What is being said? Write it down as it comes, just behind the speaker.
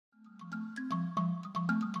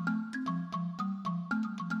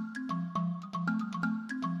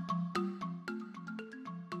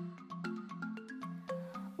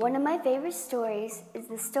One of my favorite stories is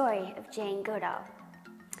the story of Jane Goodall.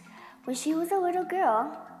 When she was a little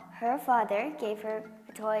girl, her father gave her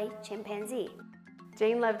a toy chimpanzee.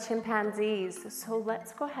 Jane loved chimpanzees, so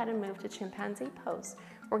let's go ahead and move to chimpanzee pose.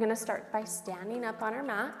 We're going to start by standing up on our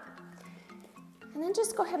mat, and then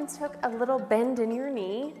just go ahead and take a little bend in your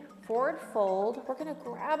knee, forward fold. We're going to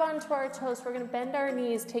grab onto our toes. We're going to bend our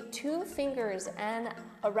knees, take 2 fingers and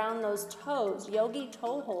around those toes, yogi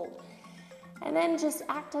toe hold. And then just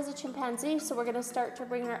act as a chimpanzee. So we're going to start to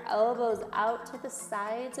bring our elbows out to the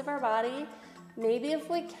sides of our body. Maybe if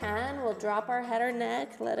we can, we'll drop our head or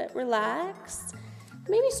neck, let it relax.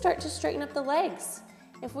 Maybe start to straighten up the legs.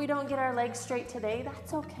 If we don't get our legs straight today,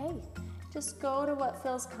 that's okay. Just go to what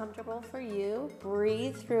feels comfortable for you.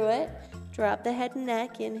 Breathe through it. Drop the head and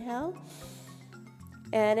neck. Inhale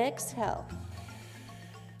and exhale.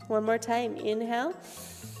 One more time. Inhale.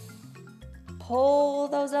 Pull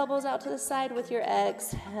those elbows out to the side with your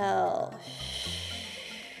exhale.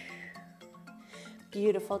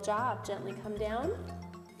 Beautiful job. Gently come down.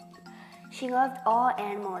 She loved all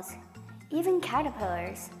animals, even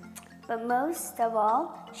caterpillars, but most of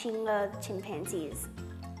all, she loved chimpanzees.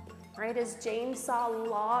 Right, as Jane saw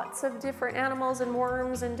lots of different animals and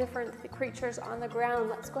worms and different creatures on the ground,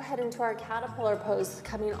 let's go ahead into our caterpillar pose,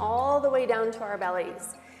 coming all the way down to our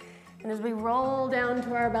bellies. And as we roll down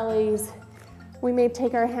to our bellies, we may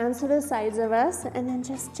take our hands to the sides of us and then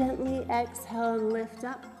just gently exhale and lift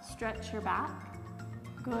up. Stretch your back.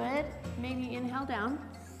 Good. Maybe inhale down.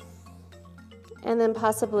 And then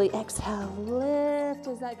possibly exhale, lift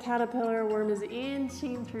as that caterpillar worm is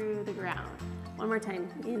inching through the ground. One more time.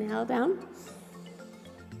 Inhale down.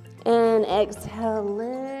 And exhale,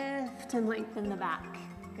 lift and lengthen the back.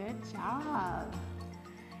 Good job.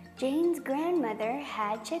 Jane's grandmother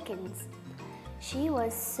had chickens. She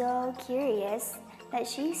was so curious that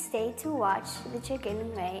she stayed to watch the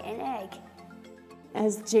chicken lay an egg.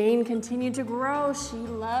 As Jane continued to grow, she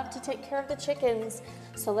loved to take care of the chickens.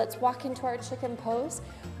 So let's walk into our chicken pose.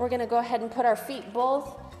 We're going to go ahead and put our feet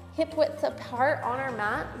both hip width apart on our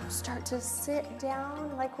mat. Start to sit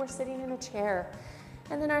down like we're sitting in a chair.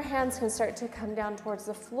 And then our hands can start to come down towards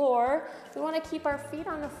the floor. We want to keep our feet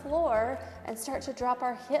on the floor and start to drop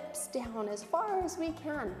our hips down as far as we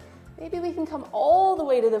can. Maybe we can come all the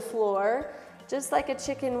way to the floor, just like a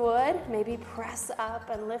chicken would. Maybe press up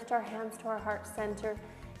and lift our hands to our heart center.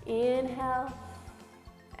 Inhale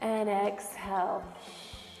and exhale.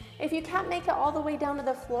 If you can't make it all the way down to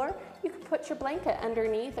the floor, you can put your blanket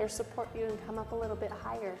underneath or support you and come up a little bit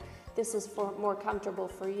higher. This is more comfortable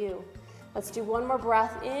for you. Let's do one more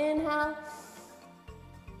breath. Inhale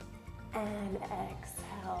and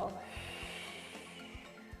exhale.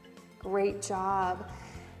 Great job.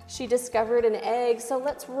 She discovered an egg, so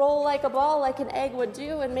let's roll like a ball like an egg would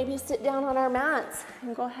do and maybe sit down on our mats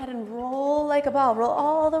and go ahead and roll like a ball. Roll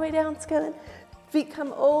all the way down, skeleton. Feet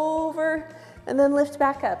come over and then lift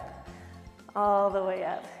back up. All the way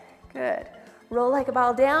up. Good. Roll like a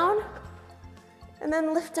ball down and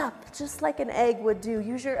then lift up just like an egg would do.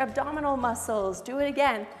 Use your abdominal muscles. Do it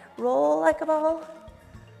again. Roll like a ball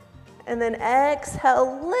and then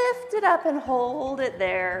exhale. Lift it up and hold it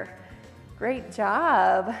there. Great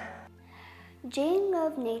job. Jane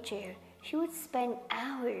loved nature. She would spend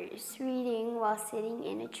hours reading while sitting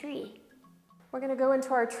in a tree. We're going to go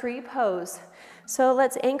into our tree pose. So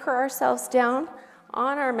let's anchor ourselves down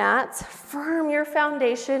on our mats. Firm your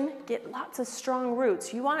foundation. Get lots of strong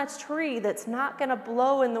roots. You want a tree that's not going to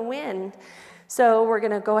blow in the wind. So we're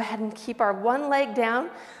going to go ahead and keep our one leg down.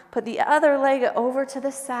 Put the other leg over to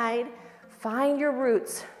the side. Find your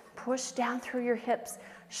roots. Push down through your hips.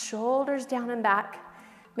 Shoulders down and back.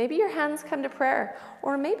 Maybe your hands come to prayer,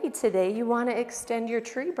 or maybe today you want to extend your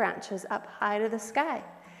tree branches up high to the sky.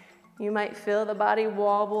 You might feel the body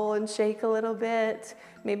wobble and shake a little bit.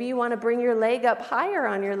 Maybe you want to bring your leg up higher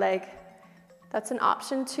on your leg. That's an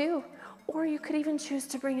option too. Or you could even choose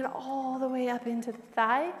to bring it all the way up into the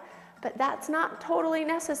thigh, but that's not totally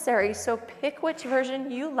necessary. So pick which version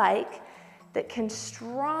you like that can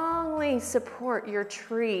strongly support your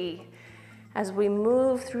tree. As we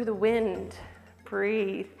move through the wind,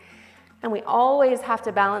 breathe. And we always have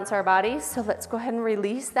to balance our bodies, so let's go ahead and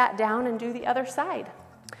release that down and do the other side.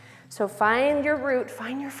 So find your root,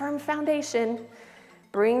 find your firm foundation.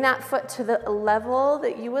 Bring that foot to the level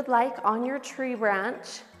that you would like on your tree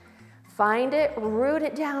branch. Find it, root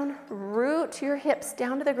it down, root your hips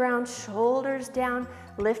down to the ground, shoulders down,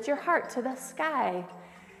 lift your heart to the sky.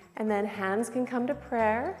 And then hands can come to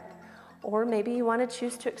prayer. Or maybe you want to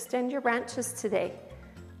choose to extend your branches today.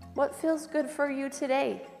 What feels good for you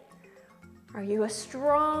today? Are you a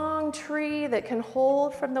strong tree that can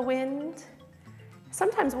hold from the wind?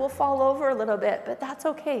 Sometimes we'll fall over a little bit, but that's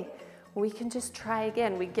okay. We can just try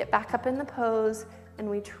again. We get back up in the pose and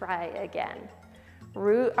we try again.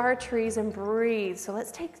 Root our trees and breathe. So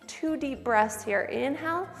let's take 2 deep breaths here.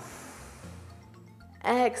 Inhale,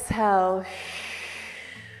 exhale.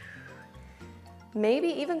 Maybe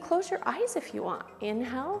even close your eyes if you want.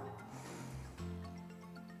 Inhale,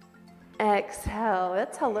 exhale.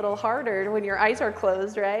 It's a little harder when your eyes are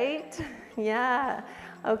closed, right? Yeah.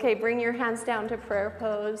 Okay, bring your hands down to prayer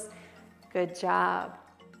pose. Good job.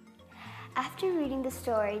 After reading the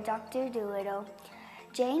story, Dr. Dolittle,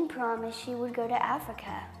 Jane promised she would go to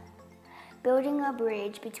Africa, building a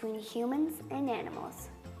bridge between humans and animals.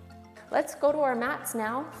 Let's go to our mats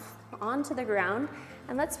now, onto the ground,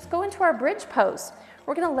 and let's go into our bridge pose.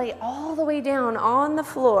 We're gonna lay all the way down on the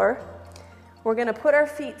floor. We're gonna put our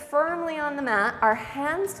feet firmly on the mat, our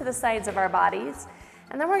hands to the sides of our bodies,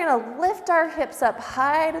 and then we're gonna lift our hips up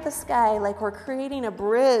high to the sky like we're creating a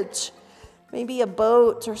bridge. Maybe a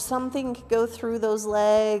boat or something could go through those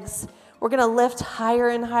legs. We're gonna lift higher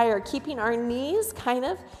and higher, keeping our knees kind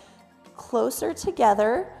of closer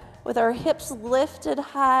together with our hips lifted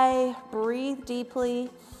high. Breathe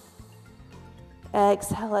deeply.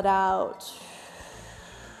 Exhale it out.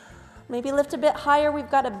 Maybe lift a bit higher.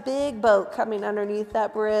 We've got a big boat coming underneath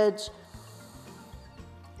that bridge.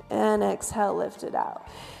 And exhale, lift it out.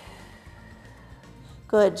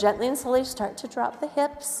 Good. Gently and slowly start to drop the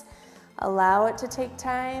hips. Allow it to take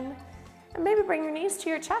time. And maybe bring your knees to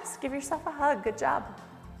your chest. Give yourself a hug. Good job.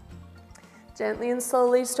 Gently and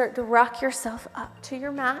slowly start to rock yourself up to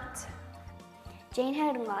your mat. Jane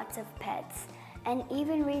had lots of pets and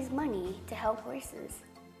even raised money to help horses.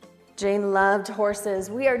 Jane loved horses.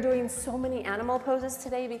 We are doing so many animal poses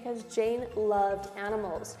today because Jane loved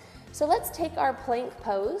animals. So let's take our plank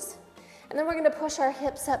pose, and then we're going to push our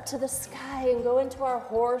hips up to the sky and go into our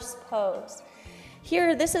horse pose.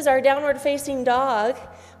 Here, this is our downward facing dog,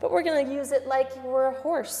 but we're going to use it like we're a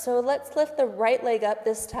horse. So let's lift the right leg up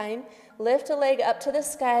this time. Lift a leg up to the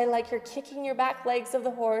sky like you're kicking your back legs of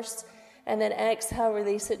the horse, and then exhale,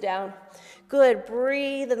 release it down. Good.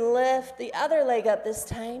 Breathe and lift the other leg up this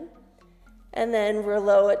time, and then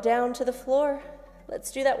relow it down to the floor.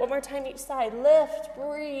 Let's do that one more time each side. Lift,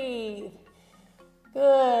 breathe.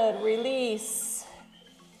 Good. Release.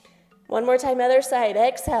 One more time, other side.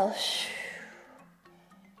 Exhale.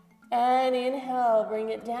 And inhale, bring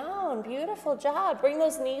it down. Beautiful job. Bring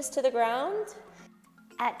those knees to the ground.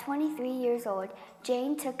 At 23 years old,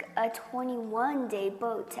 Jane took a 21-day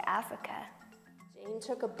boat to Africa. Jane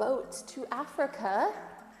took a boat to Africa.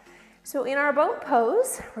 So in our boat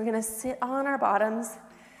pose, we're gonna sit on our bottoms.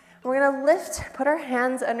 We're gonna lift, put our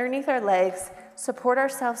hands underneath our legs, support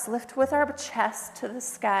ourselves, lift with our chest to the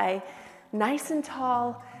sky, nice and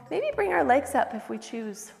tall. Maybe bring our legs up if we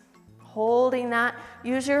choose. Holding that,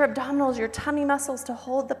 use your abdominals, your tummy muscles to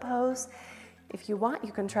hold the pose. If you want,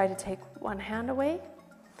 you can try to take one hand away,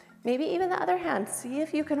 maybe even the other hand. See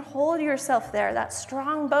if you can hold yourself there, that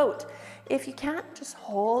strong boat. If you can't, just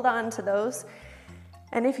hold on to those.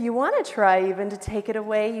 And if you want to try even to take it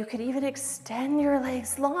away, you could even extend your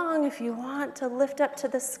legs long if you want to lift up to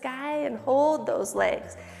the sky and hold those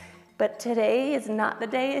legs. But today is not the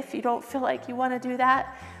day if you don't feel like you want to do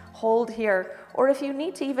that. Hold here. Or if you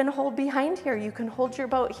need to even hold behind here, you can hold your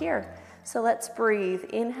boat here. So let's breathe.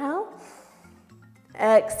 Inhale.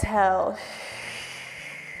 Exhale.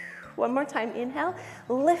 One more time. Inhale.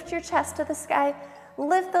 Lift your chest to the sky.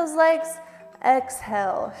 Lift those legs.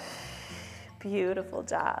 Exhale. Beautiful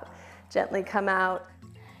job. Gently come out.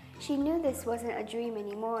 She knew this wasn't a dream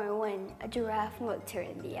anymore when a giraffe looked her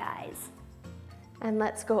in the eyes. And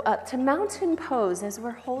let's go up to mountain pose as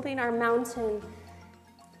we're holding our mountain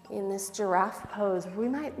in this giraffe pose. We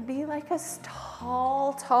might be like a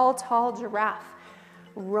tall, tall, tall giraffe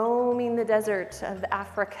roaming the desert of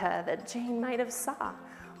Africa that Jane might have saw.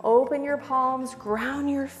 Open your palms, ground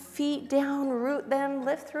your feet down, root them,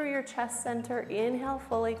 lift through your chest center. Inhale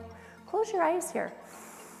fully. Close your eyes here.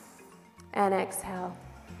 And exhale.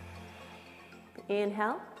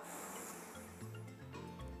 Inhale.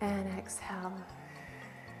 And exhale.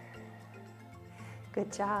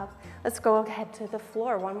 Good job. Let's go ahead to the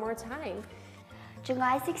floor one more time.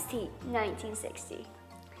 July 16, 1960.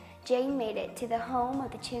 Jane made it to the home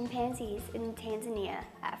of the chimpanzees in Tanzania,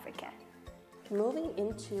 Africa. Moving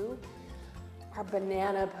into our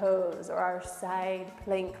banana pose or our side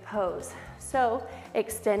plank pose. So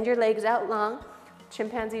extend your legs out long.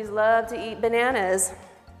 Chimpanzees love to eat bananas.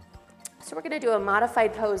 So we're gonna do a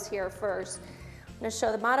modified pose here first. I'm gonna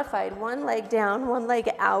show the modified, one leg down, one leg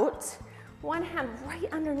out, one hand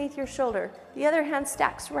right underneath your shoulder. The other hand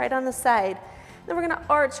stacks right on the side. Then we're gonna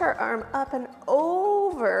arch our arm up and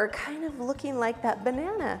over, kind of looking like that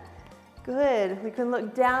banana. Good. We can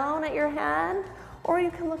look down at your hand, or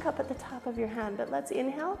you can look up at the top of your hand, but let's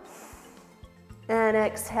inhale and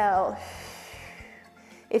exhale.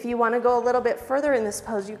 If you want to go a little bit further in this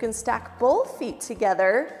pose, you can stack both feet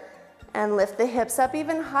together and lift the hips up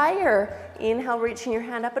even higher. Inhale, reaching your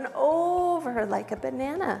hand up and over like a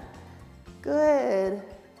banana. Good.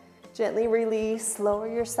 Gently release, lower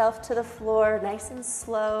yourself to the floor, nice and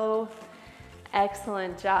slow.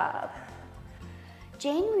 Excellent job.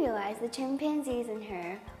 Jane realized the chimpanzees and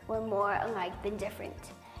her were more alike than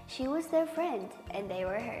different. She was their friend, and they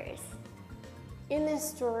were hers. In this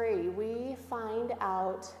story, we find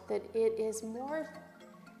out that it is more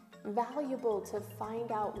valuable to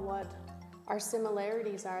find out what our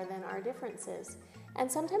similarities are than our differences.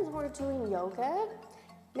 And sometimes when we're doing yoga,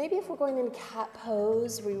 maybe if we're going in cat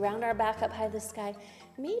pose, we round our back up high to the sky,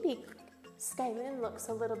 maybe Skylin looks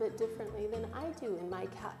a little bit differently than I do in my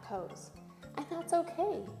cat pose. And that's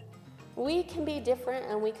okay. We can be different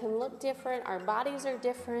and we can look different, our bodies are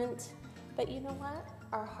different, but you know what?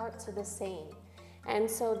 Our hearts are the same. And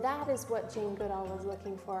so that is what Jane Goodall was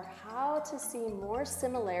looking for, how to see more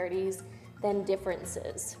similarities than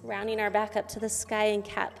differences. Rounding our back up to the sky in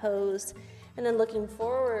cat pose, and then looking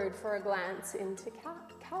forward for a glance into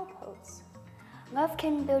cow pose. Love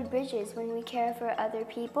can build bridges when we care for other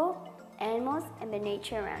people, animals, and the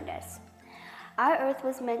nature around us. Our earth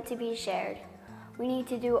was meant to be shared. We need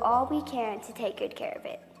to do all we can to take good care of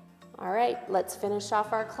it. All right, let's finish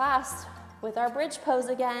off our class with our bridge pose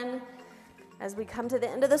again. As we come to the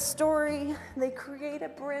end of the story, they create a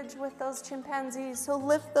bridge with those chimpanzees. So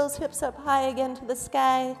lift those hips up high again to the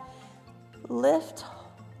sky. Lift,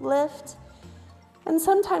 lift. And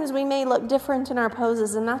sometimes we may look different in our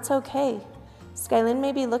poses, and that's okay. Skylin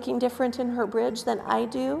may be looking different in her bridge than I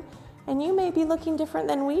do, and you may be looking different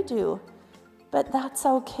than we do. But that's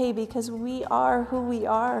okay because we are who we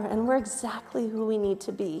are, and we're exactly who we need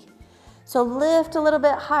to be. So lift a little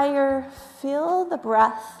bit higher, feel the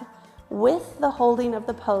breath with the holding of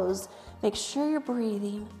the pose. Make sure you're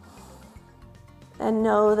breathing. And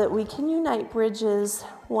know that we can unite bridges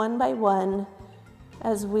one by one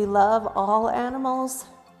as we love all animals,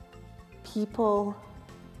 people,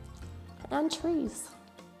 and trees.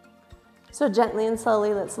 So gently and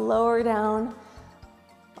slowly, let's lower down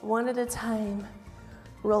one at a time.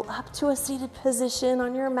 Roll up to a seated position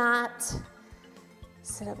on your mat.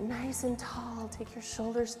 Sit up nice and tall. Take your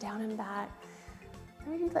shoulders down and back.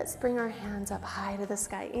 Let's bring our hands up high to the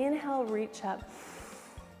sky. Inhale, reach up.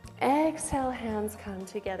 Exhale, hands come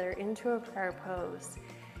together into a prayer pose.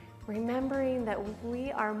 Remembering that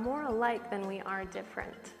we are more alike than we are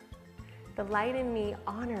different. The light in me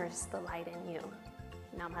honors the light in you.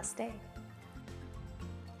 Namaste.